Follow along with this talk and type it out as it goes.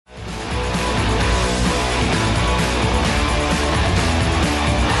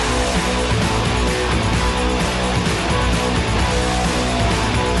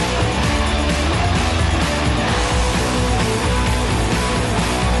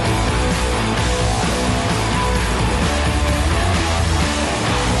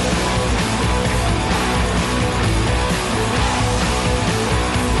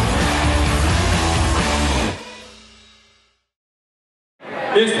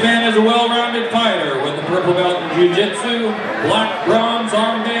This man is a well-rounded fighter with a purple belt in Jiu-Jitsu, black bronze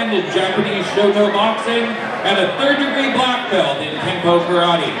armband in Japanese Shoto boxing, and a third-degree black belt in Kenpo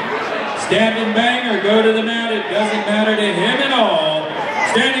karate. Stand and bang or go to the mat, it doesn't matter to him at all.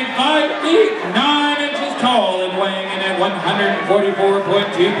 Standing 5 feet 9 inches tall and weighing in at 144.2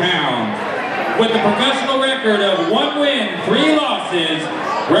 pounds. With a professional record of 1 win, 3 losses,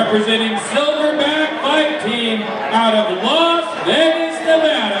 representing Silverback Fight Team out of Las Vegas,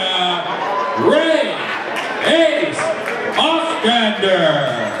 Nevada, Ray Ace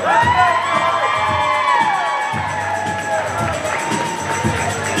Ostrander.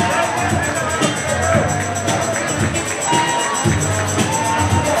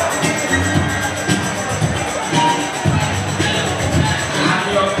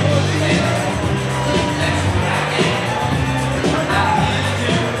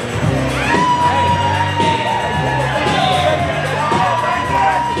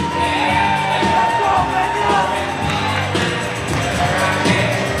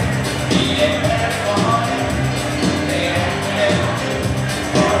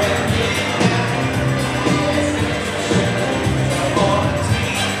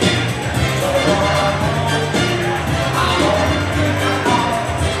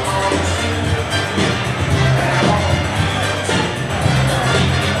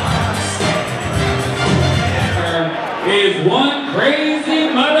 Is one crazy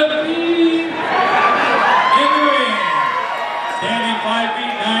mother fiend in the ring. Standing 5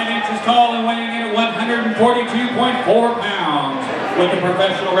 feet 9 inches tall and weighing in at 142.4 pounds with a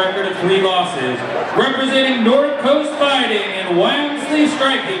professional record of 3 losses. Representing North Coast Fighting and Wamsley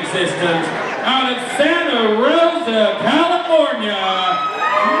Striking Systems out of Santa Rosa, California,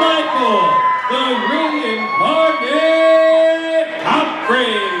 Michael the Reincarnate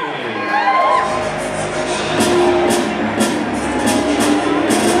Humphrey.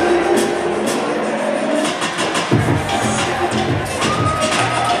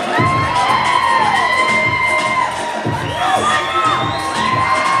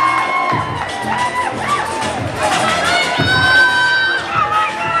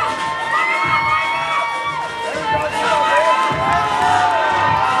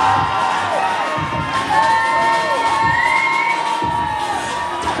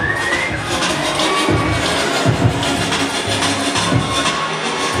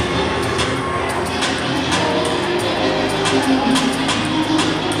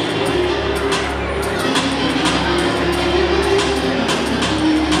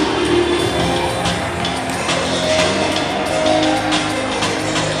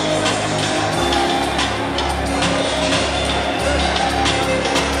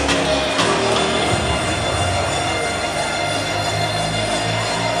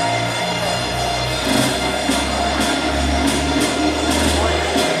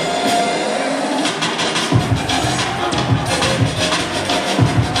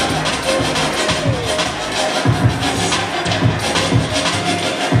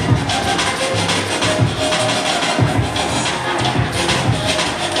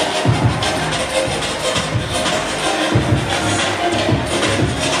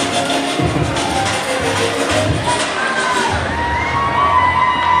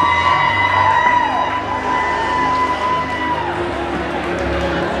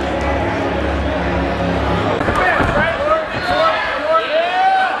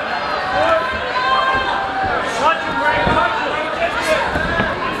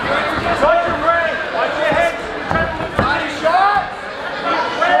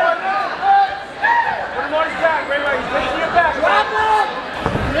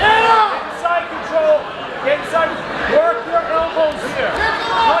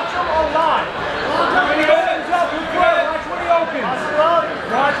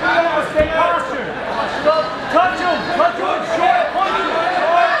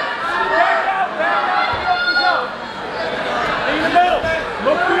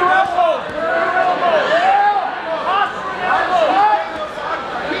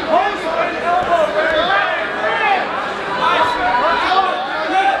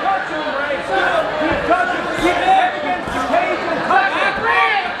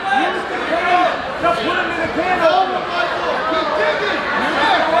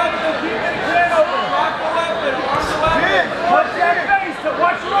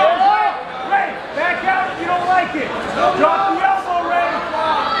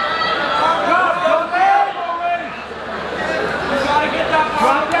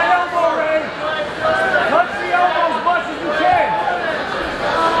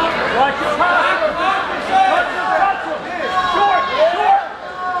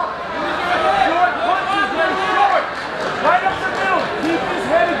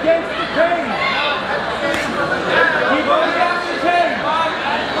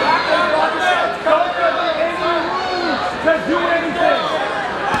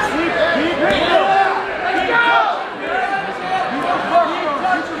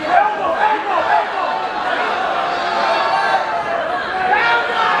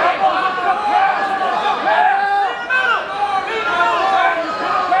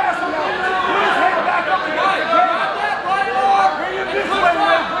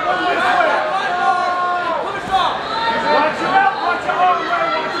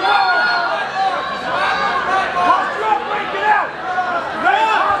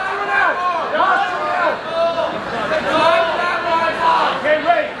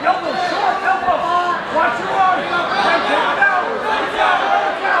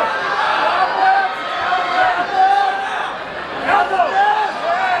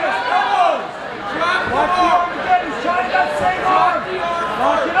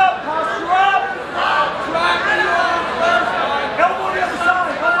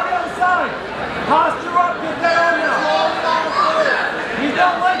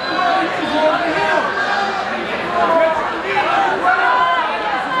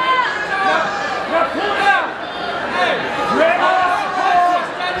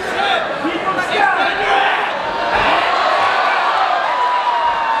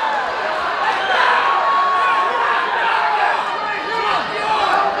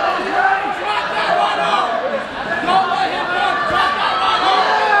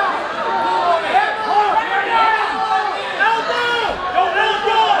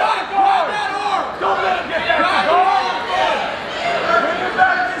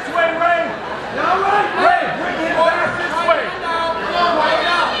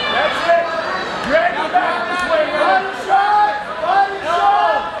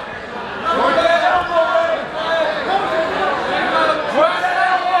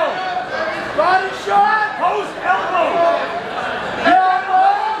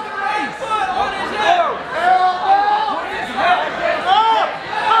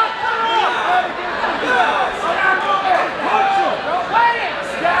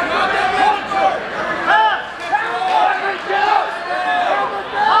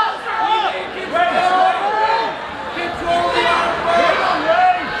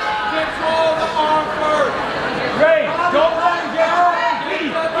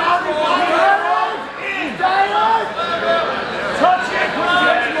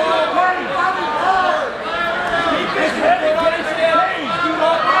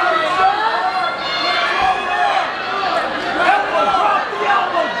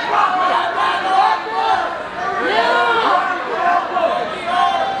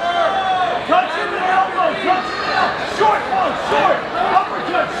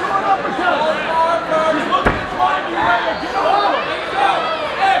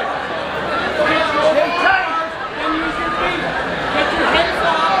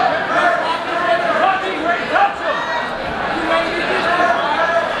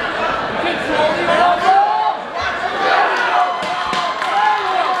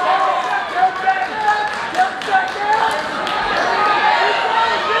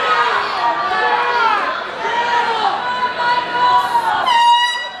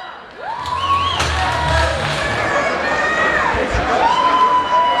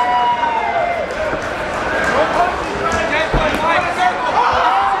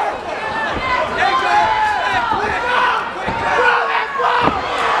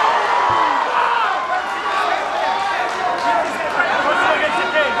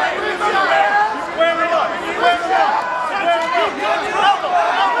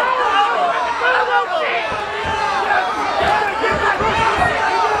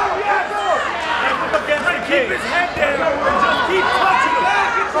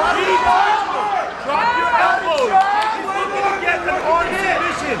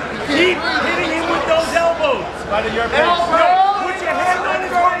 Right at your face. Put your hand on his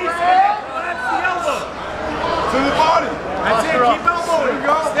waist and collapse the elbow. To the body. That's it. Keep elbowing.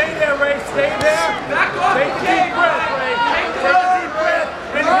 Stay there, Ray. Stay there. Take a deep breath, Ray. Take a deep breath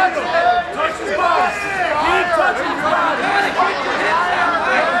and hit him. Touch his body. Keep touching his body.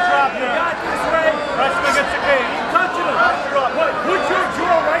 Drop him. You got this, Ray. Press him against the cage. Keep touching him. Put your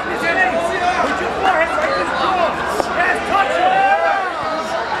jaw right in his face. Put your forehead right in his jaw. Yes, touch him.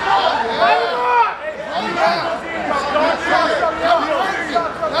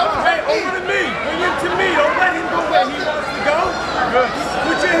 Hey, over to me. Bring him to me. Don't let him go where he wants to go. Good.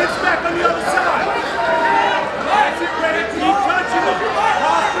 Put your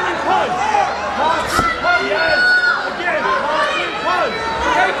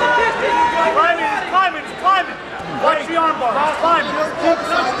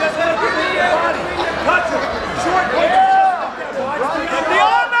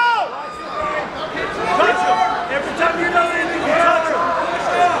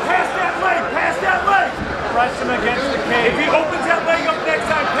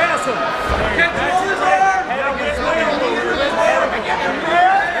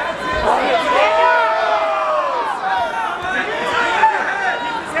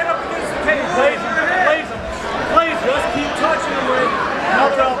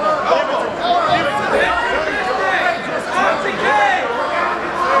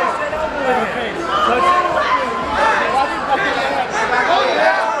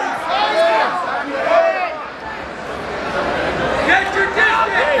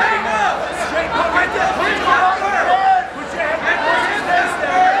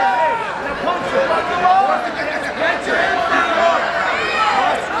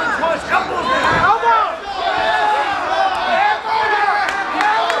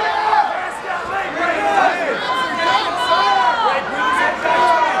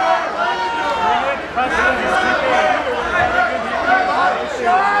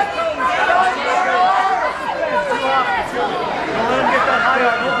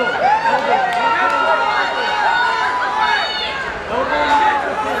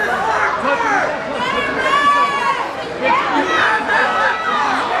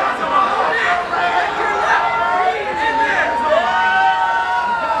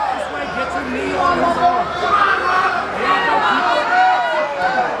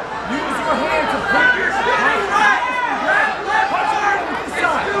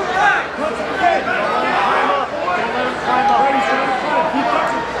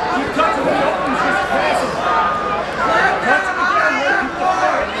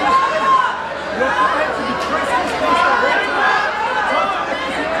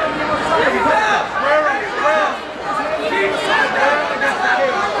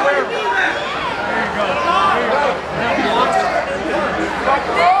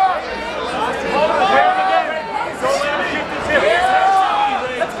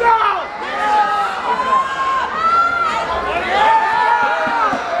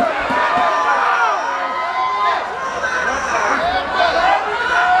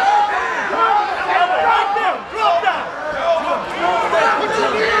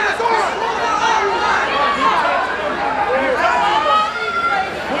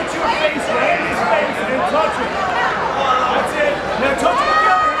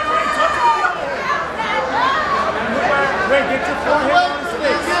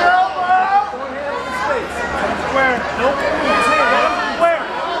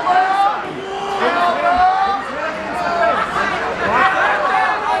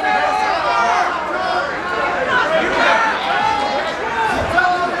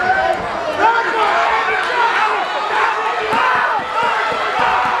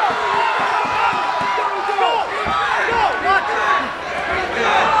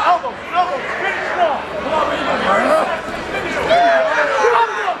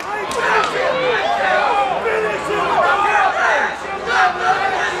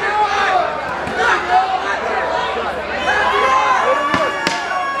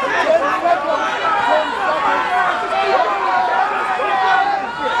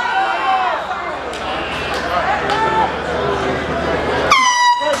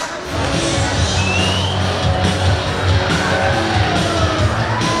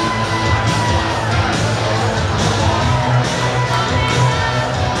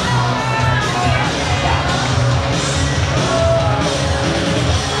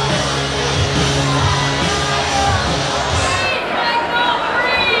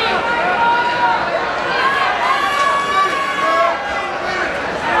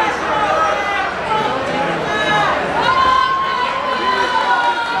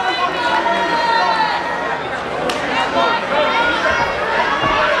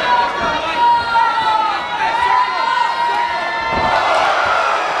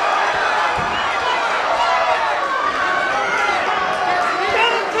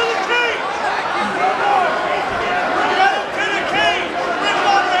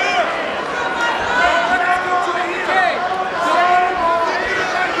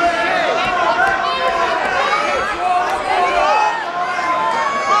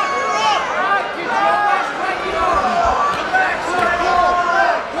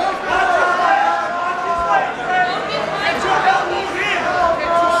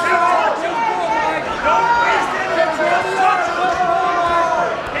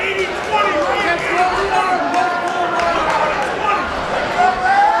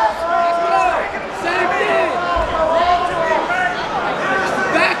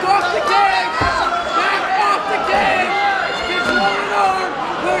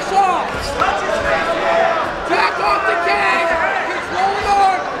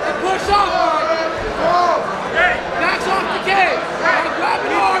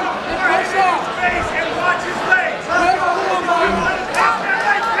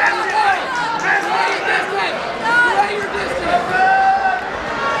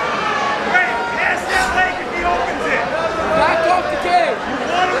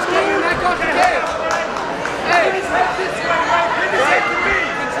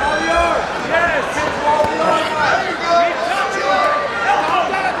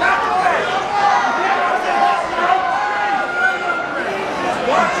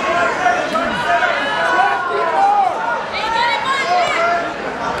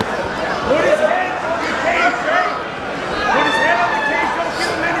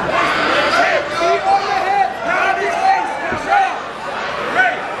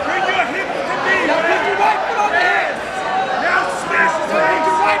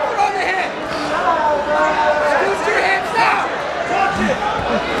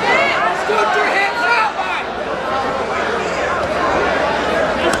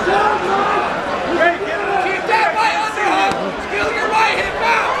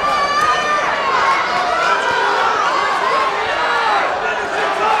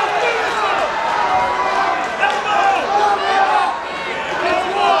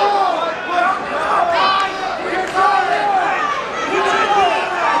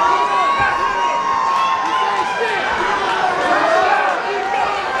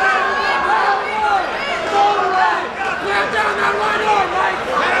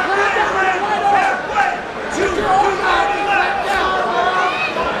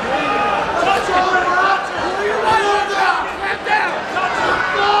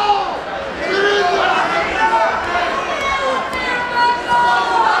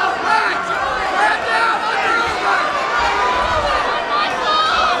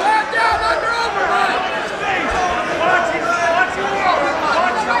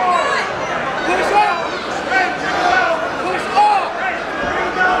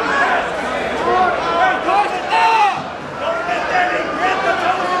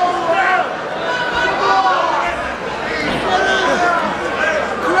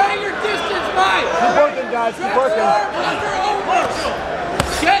guys. Keep working.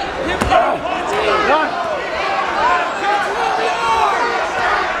 Get him down.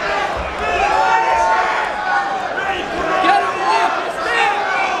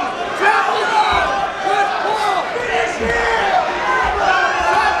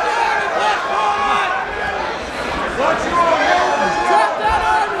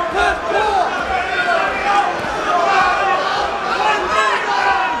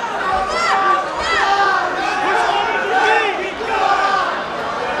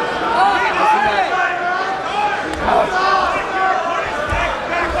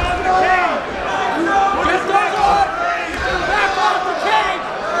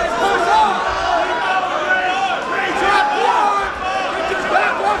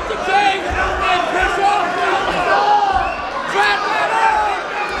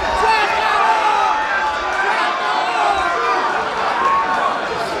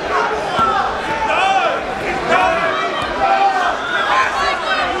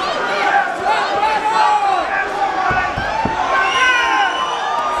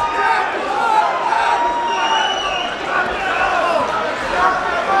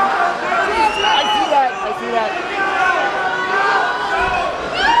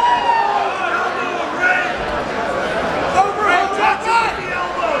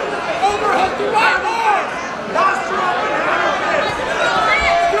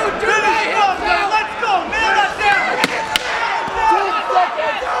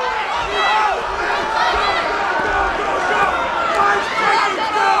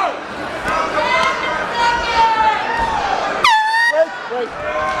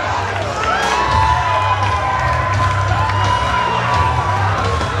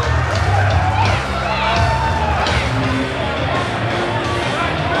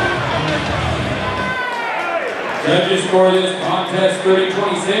 Judges score this contest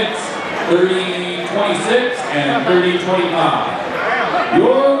 30-26, 30-26, and 30-25.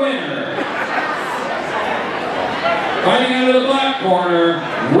 Your winner, fighting out of the black corner,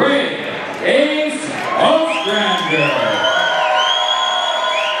 Ray.